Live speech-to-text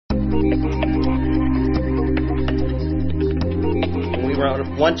We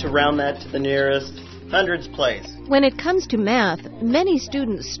want to round that to the nearest hundreds place. When it comes to math, many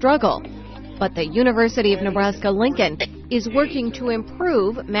students struggle, but the University of Nebraska-Lincoln is working to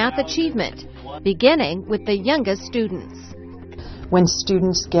improve math achievement, beginning with the youngest students. When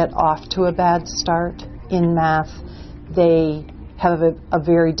students get off to a bad start in math, they have a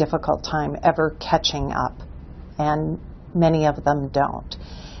very difficult time ever catching up, and many of them don't.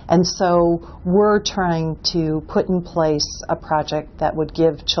 And so we're trying to put in place a project that would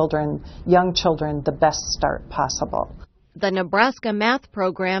give young children, the best start possible. The Nebraska Math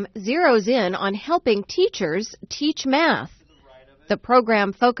program zeroes in on helping teachers teach math. The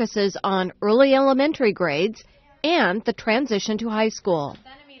program focuses on early elementary grades and the transition to high school.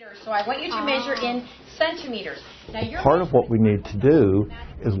 So I want you to measure in centimeters. Now part of what we need to do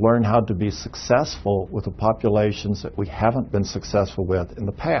is learn how to be successful with the populations that we haven't been successful with in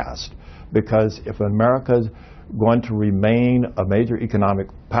the past. Because if America is going to remain a major economic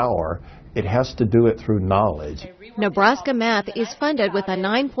power, it has to do it through knowledge. Nebraska Math is funded with a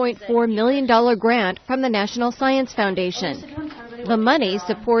 $9.4 million grant from the National Science Foundation. The money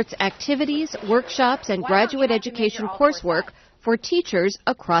supports activities, workshops, and graduate education coursework for teachers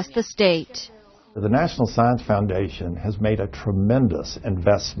across the state. The National Science Foundation has made a tremendous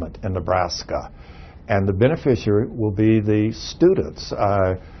investment in Nebraska, and the beneficiary will be the students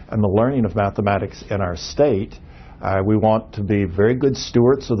and the learning of mathematics in our state. We want to be very good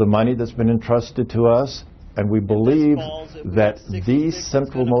stewards of the money that's been entrusted to us, and we believe that the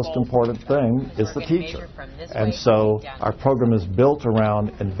central most important thing is the teacher. And so our program is built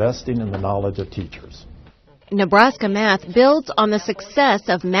around investing in the knowledge of teachers. Nebraska Math builds on the success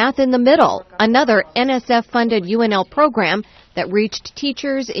of Math in the Middle, another NSF-funded UNL program that reached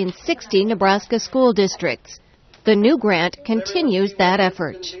teachers in 60 Nebraska school districts. The new grant continues that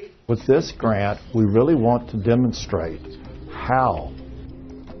effort. With this grant, we really want to demonstrate how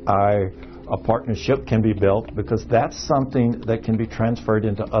a partnership can be built, because that's something that can be transferred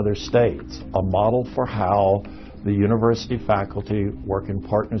into other states, a model for how the university faculty work in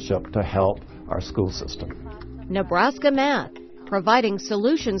partnership to help our school system. Nebraska Math, providing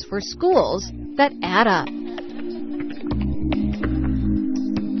solutions for schools that add up.